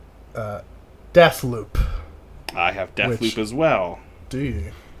Deathloop. I have Deathloop as well. Do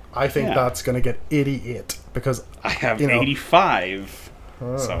you? I think that's going to get 88 because I have 85.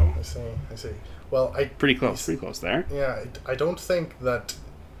 Oh, so I see. Well, pretty close there. Yeah, I don't think that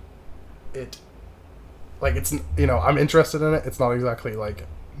it, like, it's, I'm interested in it. It's not exactly like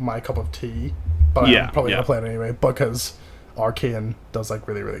my cup of tea, but I'm probably gonna play it anyway because Arcane does like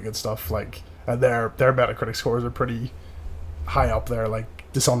really, really good stuff. Like, and their Metacritic scores are pretty high up there.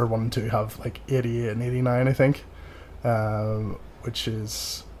 Like Dishonored 1 and 2 have like 88 and 89, I think, which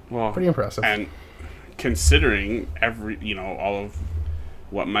is pretty impressive. And considering all of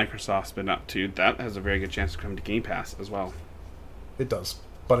what Microsoft's been up to, that has a very good chance to come to Game Pass as well. It does,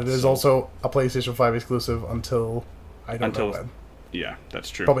 but it is also a PlayStation 5 exclusive until I don't know when. Yeah, that's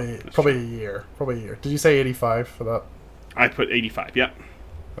true. Probably a year. Did you say 85 for that? I put 85. Yeah.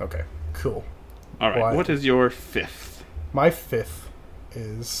 Okay. Cool. All right. What is your 5th? My 5th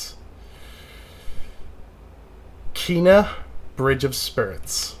is Kena Bridge of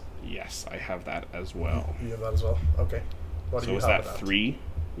Spirits. Yes, I have that as well. You have that as well. Okay. What do you is have that 3?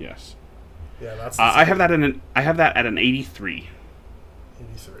 Yes. Yeah, that's. I have that at an 83.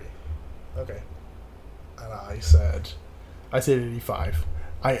 83. Okay. And I said 85.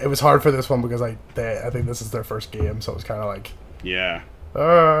 It was hard for this one because I think this is their first game, so it was kind of like, yeah.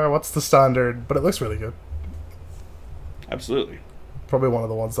 What's the standard? But it looks really good. Absolutely. Probably one of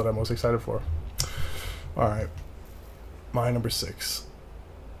the ones that I'm most excited for. All right. My number 6.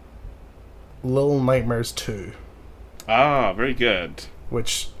 Little Nightmares 2. Ah, very good.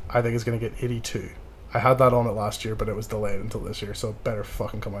 Which I think is going to get 82. I had that on it last year, but it was delayed until this year, so it better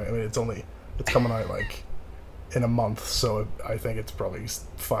fucking come out. I mean, it's coming out like in a month, so I think it's probably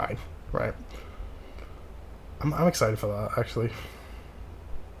fine, right? I'm excited for that, actually.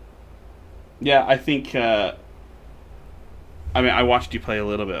 Yeah, I think. I watched you play a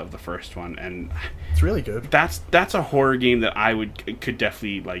little bit of the first one, and it's really good. That's a horror game that I could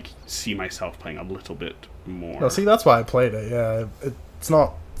definitely like see myself playing a little bit more. No, see, that's why I played it. Yeah, it's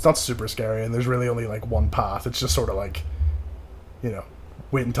not super scary, and there's really only like one path. It's just sort of like,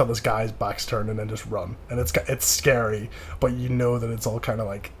 wait until this guy's back's turned and then just run. And it's scary, but you know that it's all kind of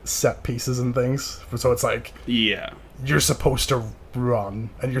like set pieces and things. So it's like, you're supposed to run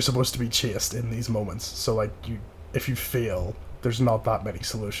and you're supposed to be chased in these moments. So like if you fail, there's not that many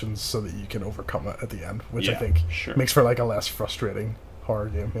solutions so that you can overcome it at the end, which I think makes for like a less frustrating horror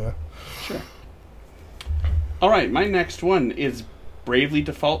game. Yeah. Sure. All right, my next one is Bravely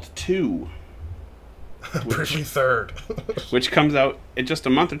Default 2. Bravely Third. Which comes out in just a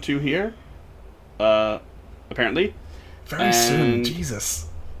month or two here, apparently. Very soon, Jesus.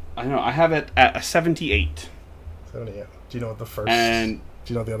 I know, I have it at a 78. 78. Do you know what the first... do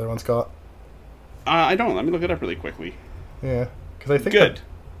you know what the other one's got? I don't. Let me look it up really quickly. Yeah, because I think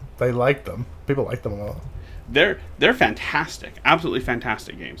they like them. People like them a lot. They're fantastic. Absolutely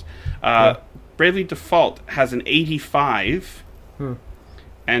fantastic games. Bravely Default has an 85.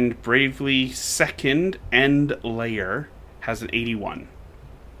 And Bravely Second End Layer has an 81.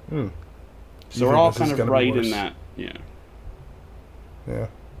 So we're all kind of right in that. Yeah. Yeah.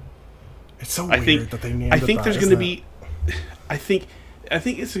 It's so weird that they named it. I think there's going to be... I think this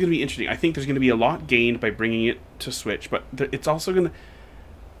is going to be interesting. I think there's going to be a lot gained by bringing it to Switch, but it's also going to...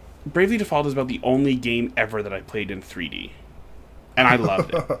 Bravely Default is about the only game ever that I played in 3D. And I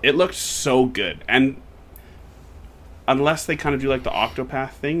loved it. It looked so good. And unless they kind of do like the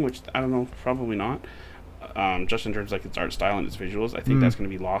Octopath thing, which I don't know, probably not, just in terms of like its art style and its visuals, I think that's going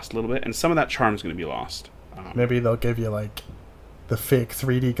to be lost a little bit. And some of that charm is going to be lost. Maybe they'll give you like the fake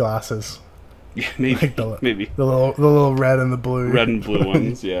 3D glasses. Yeah, maybe. Like maybe. The little red and the blue. Red and blue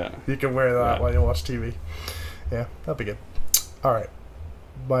ones, yeah. You can wear that while you watch TV. Yeah, that'd be good. Alright.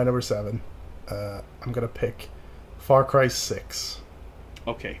 My number 7. I'm going to pick Far Cry 6.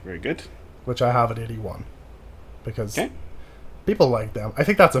 Okay, very good. Which I have at 81. Because people like them. I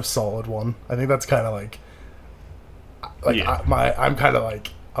think that's a solid one. I think that's kind of like I'm kind of like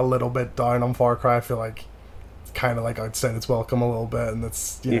a little bit down on Far Cry. I feel like it's kind of like outside its welcome a little bit, and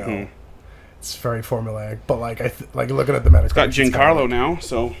it's know it's very formulaic. But like like looking at the Metacritic, it's got Giancarlo now,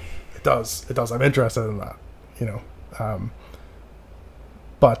 so it does. I'm interested in that,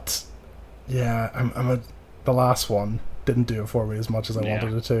 but yeah, the last one didn't do it for me as much as I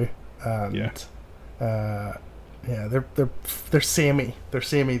wanted it to, and they're samey. They're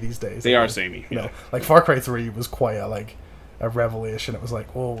samey these days. They are samey. Yeah. Like Far Cry 3 was quite a like a revelation. It was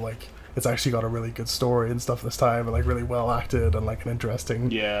like, oh, like it's actually got a really good story and stuff this time, and like really well acted and like an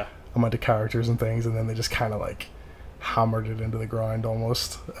interesting amount of characters and things. And then they just kind of like hammered it into the ground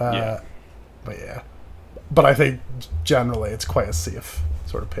almost. But yeah, but I think generally it's quite a safe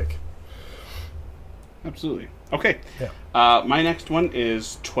sort of pick. Absolutely. Okay. Yeah. My next one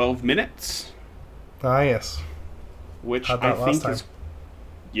is 12 Minutes. Ah, yes. Which I think is...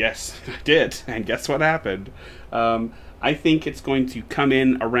 Yes, I did. And guess what happened? I think it's going to come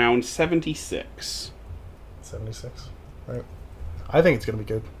in around 76. 76. Right. I think it's going to be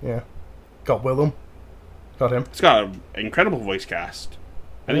good. Yeah. Got Willem. Got him. It's got an incredible voice cast.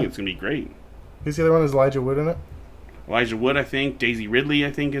 I think it's going to be great. Who's the other one? Is Elijah Wood in it? Elijah Wood, I think. Daisy Ridley,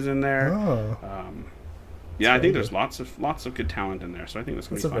 I think, is in there. Oh. Yeah, I think there's lots of good talent in there, so I think that's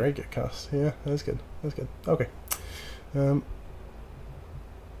going to be fun. That's a very good cast. Yeah, that's good. That's good. Okay.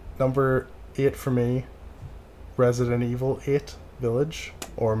 Number 8 for me, Resident Evil 8 Village,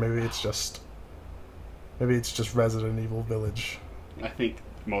 or maybe it's just Resident Evil Village. I think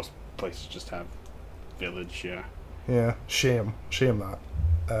most places just have Village. Yeah. Yeah. Shame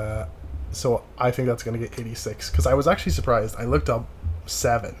that. So I think that's going to get 86 because I was actually surprised. I looked up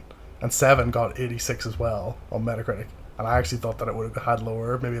 7. And 7 got 86 as well on Metacritic. And I actually thought that it would have had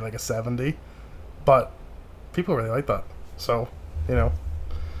lower, maybe like a 70. But people really like that. So,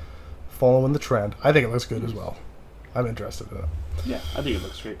 following the trend. I think it looks good as well. I'm interested in it. Yeah, I think it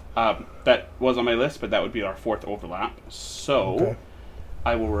looks great. That was on my list, but that would be our 4th overlap. So,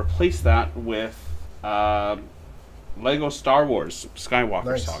 I will replace that with Lego Star Wars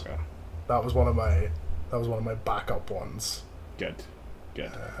Skywalker Saga. That was one of my backup ones. Good.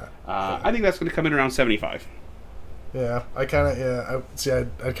 I think that's going to come in around 75. Yeah, I kind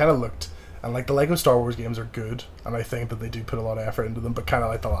of looked, and like the Lego Star Wars games are good, and I think that they do put a lot of effort into them, but kind of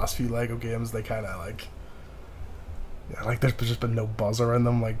like the last few Lego games, they kind of like there's just been no buzz around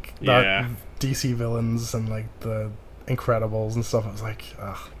them, like that DC villains and like the Incredibles and stuff. I was like,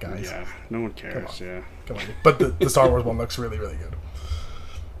 ugh, guys. Yeah, no one cares. Come on. But the Star Wars one looks really, really good.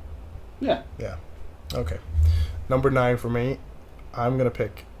 Yeah. Yeah. Okay. Number 9 for me. I'm going to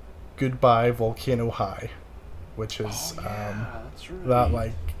pick Goodbye Volcano High, which is that's right. that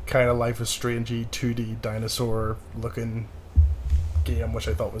like kind of Life is Strange-y 2D dinosaur looking game, which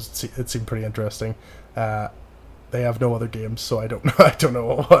I thought it seemed pretty interesting. They have no other games, so I don't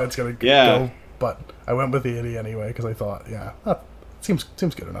know how it's going to go, but I went with the 80 anyway because I thought, that seems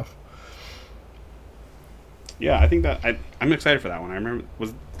good enough. Yeah, I think that I'm excited for that one. I remember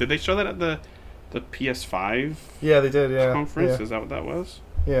did they show that at the PS5? Yeah, they did. Yeah, conference. Yeah. Is that what that was?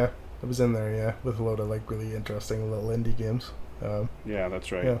 Yeah, it was in there. Yeah, with a load of like really interesting little indie games. Yeah,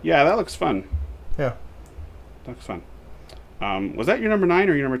 that's right. Yeah, that looks fun. Yeah, that looks fun. Was that your number 9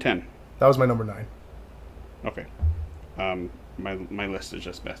 or your number 10? That was my number 9. Okay. My list is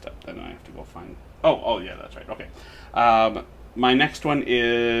just messed up. Then I have to go find. Oh yeah, that's right. Okay. My next one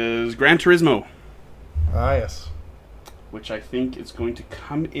is Gran Turismo. Ah, yes. Which I think is going to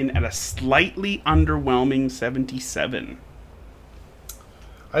come in at a slightly underwhelming 77.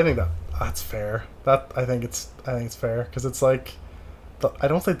 I think that's fair. I think it's fair because it's like I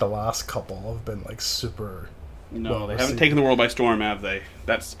don't think the last couple have been like super. No, they haven't taken the world by storm, have they?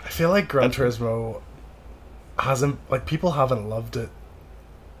 I feel like Gran Turismo hasn't, like, people haven't loved it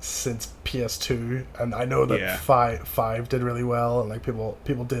since PS2, and I know that 5 did really well, and like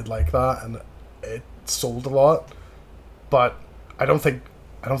people did like that, and it sold a lot. But I don't think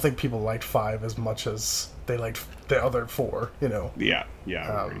people liked 5 as much as they liked the other 4, Yeah,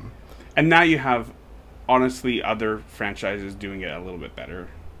 I agree. And now you have, honestly, other franchises doing it a little bit better.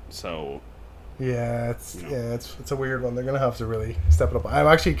 So yeah, it's a weird one. They're gonna have to really step it up. I'm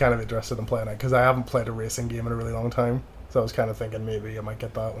actually kind of interested in playing it because I haven't played a racing game in a really long time. So I was kind of thinking maybe I might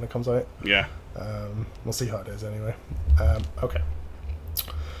get that when it comes out. Yeah. We'll see how it is anyway. Okay.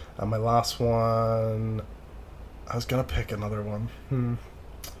 And my last one, I was gonna pick another one.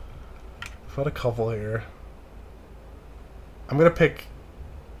 I've got a couple here. I'm gonna pick.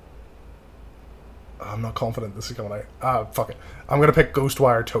 I'm not confident this is coming out. Fuck it. I'm gonna pick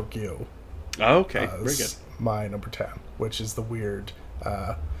Ghostwire Tokyo. Oh, okay, very good. My number 10, which is the weird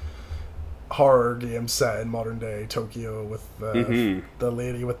horror game set in modern day Tokyo with the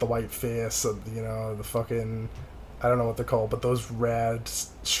lady with the white face and the fucking, I don't know what they're called, but those red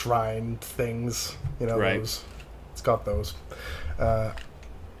shrine things, right. Those. It's got those. Yeah,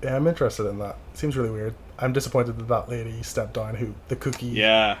 I'm interested in that. It seems really weird. I'm disappointed that lady stepped down. The cookie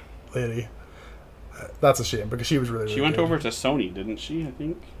lady. That's a shame because she was really, really She went good. over to Sony, didn't she?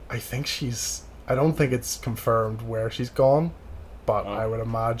 I think she's. I don't think it's confirmed where she's gone, but I would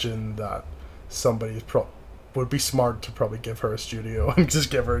imagine that somebody's would be smart to probably give her a studio and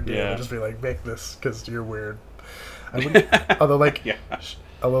just give her a game Yeah. and just be like, make this because you're weird. I would, although like, Yeah.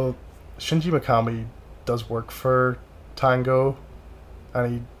 although Shinji Mikami does work for Tango,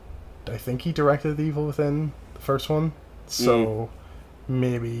 and I think he directed The Evil Within, the first one, so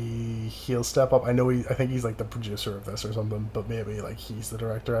maybe he'll step up. I think he's like the producer of this or something, but maybe like he's the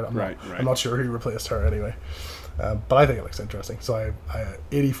director. I'm not sure who replaced her anyway, but I think it looks interesting. So I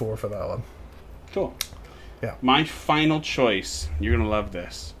 84 for that one. Cool. Yeah. My final choice. You're gonna love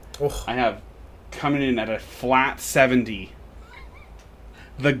this. Oh, I have coming in at a flat 70.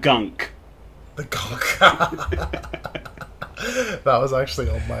 The Gunk. the cock. That was actually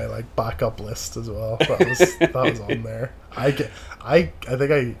on my like backup list as well. That was on there. I think I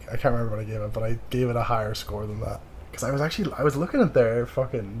can't remember what I gave it, but I gave it a higher score than that because I was looking at their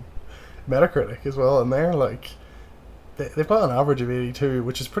fucking Metacritic as well, and they're like they've got an average of 82,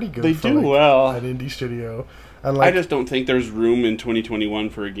 which is pretty good. They for, do like, well. an indie studio, and like I just don't think there's room in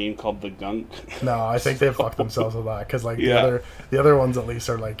 2021 for a game called The Gunk. no, I think they've fucked themselves with that because like Yeah. the other ones at least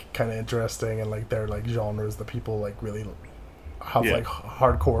are like kind of interesting and like they're like genres that people like really have Yeah. like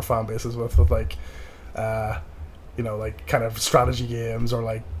hardcore fan bases with like you know, like kind of strategy games or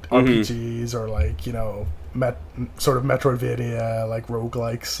like RPGs or like, you know, sort of Metroidvania, like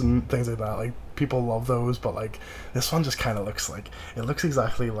roguelikes and things like that. Like people love those, but like this one just kind of looks like it looks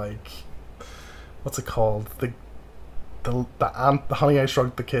exactly like what's it called, the Honey I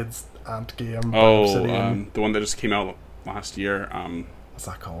Shrunk the Kids ant game by Obsidian. The one that just came out last year. What's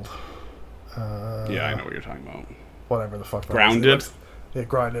that called? Yeah, I know what you're talking about. Whatever the fuck that Grounded? is. Yeah,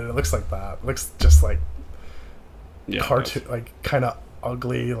 Grounded. It looks like that. It looks just like Yeah, cartoon, like kind of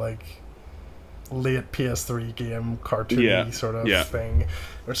ugly, like late PS3 game cartoony sort of thing.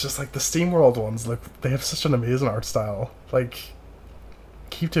 It's just like the SteamWorld ones. Look, they have such an amazing art style. Like,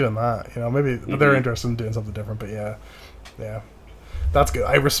 keep doing that. You know, maybe they're interested in doing something different. But yeah, that's good.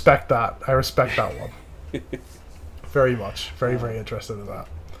 I respect that. I respect that one very much. Very interested in that.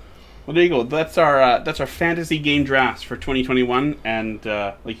 Well, there you go. That's our fantasy game drafts for 2021. And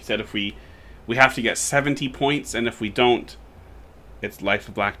like you said, if we have to get 70 points, and if we don't, it's Life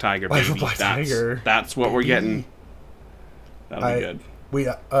of Black Tiger. Life baby. of Black Tiger. That's what we're getting. That'll be good. We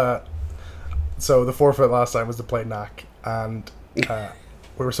so the forfeit last time was to play Knack, and we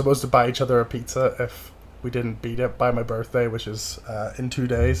were supposed to buy each other a pizza if we didn't beat it by my birthday, which is in 2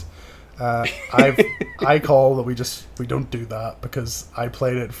 days. I call that we don't do that because I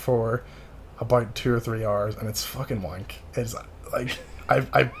played it for about 2 or 3 hours and it's fucking wank. It's like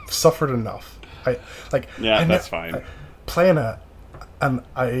I've suffered enough. That's fine. Playing it, and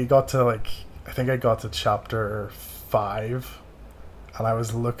I got to I think I got to chapter 5, and I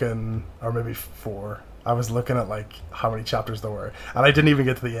was looking, or maybe 4. I was looking at how many chapters there were, and I didn't even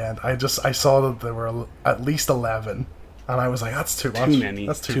get to the end. I saw that there were at least 11. And I was like, that's too much. Too many.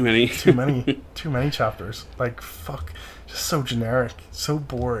 That's too many. Too many. Too many chapters. Fuck. Just so generic. So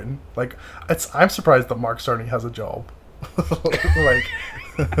boring. I'm surprised that Mark Cerny has a job.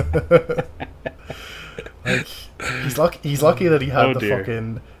 He's lucky that he had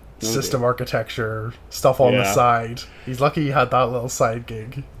fucking system architecture stuff on the side. He's lucky he had that little side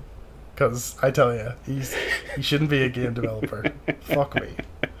gig. Because I tell you, he shouldn't be a game developer. Fuck me.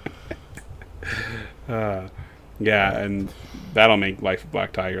 Yeah, and that'll make Life of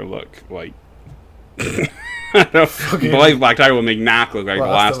Black Tiger look like... Life of Black Tiger will make Knack look like The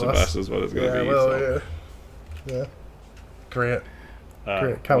Last of Us is what it's going to be. Well, yeah. Great.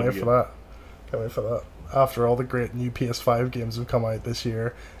 Great. Can't wait for that. After all the great new PS5 games have come out this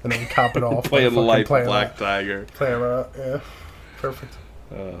year, and then cap it off playing Life of Black Tiger. Playing that, yeah. Perfect.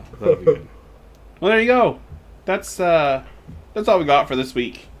 That'll be good. Well, there you go. That's all we got for this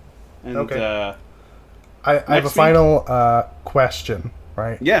week. And, okay. I have a final question,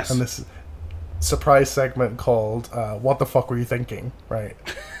 right? Yes. And this surprise segment called What the Fuck Were You Thinking, right?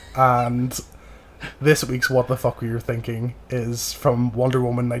 And this week's What the Fuck Were You Thinking is from Wonder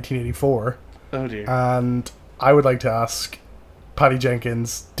Woman 1984. Oh dear. And I would like to ask Patty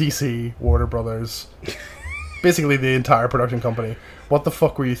Jenkins, DC, Warner Brothers, basically the entire production company, what the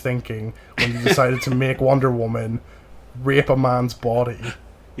fuck were you thinking when you decided to make Wonder Woman rape a man's body?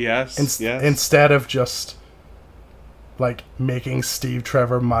 Yes. Instead of just making Steve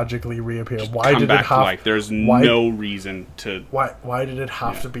Trevor magically reappear. Why did it have? There's no reason to. Why did it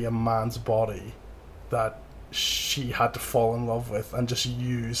have to be a man's body that she had to fall in love with and just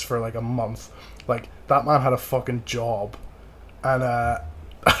use for a month? That man had a fucking job, and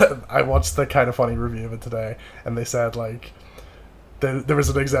I watched the Kind of Funny review of it today, and they said there was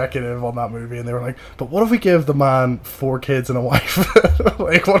an executive on that movie, and they were like, "But what if we give the man 4 kids and a wife?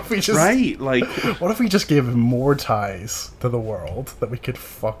 Like, what if we just what if we just gave him more ties to the world that we could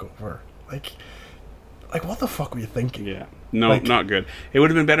fuck over? Like, what the fuck were you thinking?" Yeah, no, like, not good. It would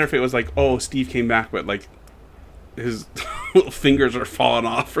have been better if it was like, "Oh, Steve came back, but like his little fingers are falling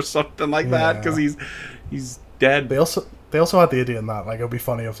off or something like that because he's dead." They also had the idea in that, like, it would be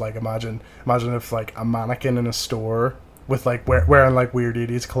funny if, like, imagine if, like, a mannequin in a store with, like, wearing, like, Weird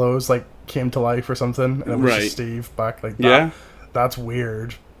 80s clothes, like, came to life or something, and it was just Steve back, like, that. Yeah. That's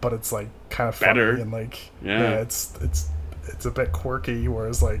weird, but it's, like, kind of funny, better. And, like, it's a bit quirky,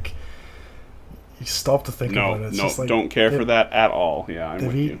 whereas, like, you stop to think about it. It's just, like, don't care for that at all. Yeah, I'm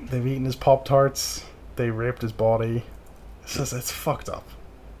with you. They've eaten his Pop-Tarts, they raped his body. It's fucked up.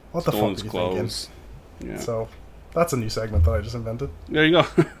 What the fuck are you clothes. Thinking? Yeah. So... that's a new segment that I just invented. There you go.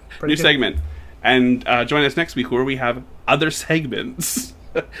 New segment. And join us next week where we have other segments.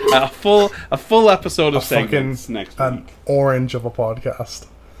 a full episode of segments next week. An orange of a podcast.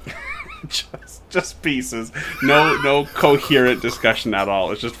 just pieces. No coherent discussion at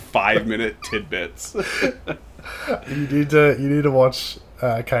all. It's just 5-minute tidbits. You need to watch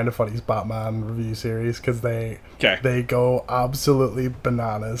Kind of Funny's Batman review series, because they go absolutely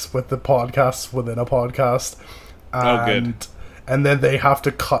bananas with the podcasts within a podcast. Good. And then they have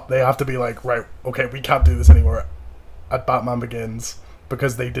to be like, right, okay, we can't do this anymore at Batman Begins,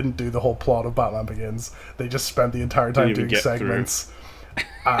 because they didn't do the whole plot of Batman Begins. They just spent the entire time doing segments.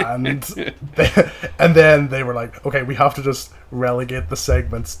 And then they were like, okay, we have to just relegate the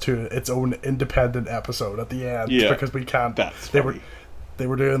segments to its own independent episode at the end, because we can't. They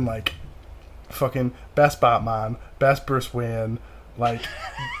were doing like fucking best Batman, best Bruce Wayne, like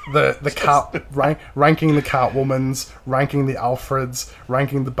the cat ranking the Catwomans, ranking the Alfreds,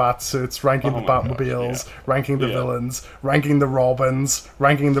 ranking the Batsuits, ranking the Batmobiles, ranking the villains, ranking the Robins,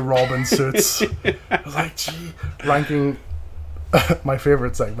 ranking the Robin suits. I was like, gee, ranking my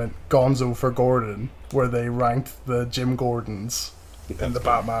favorite segment, Gonzo for Gordon, where they ranked the Jim Gordons in the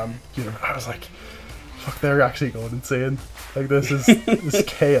Batman universe. I was like, fuck, they're actually going insane. Like, this is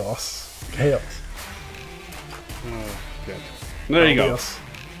chaos. Oh, good. There you go.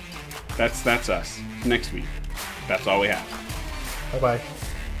 That's us. Next week. That's all we have. Bye-bye.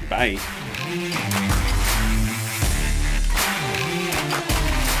 Bye.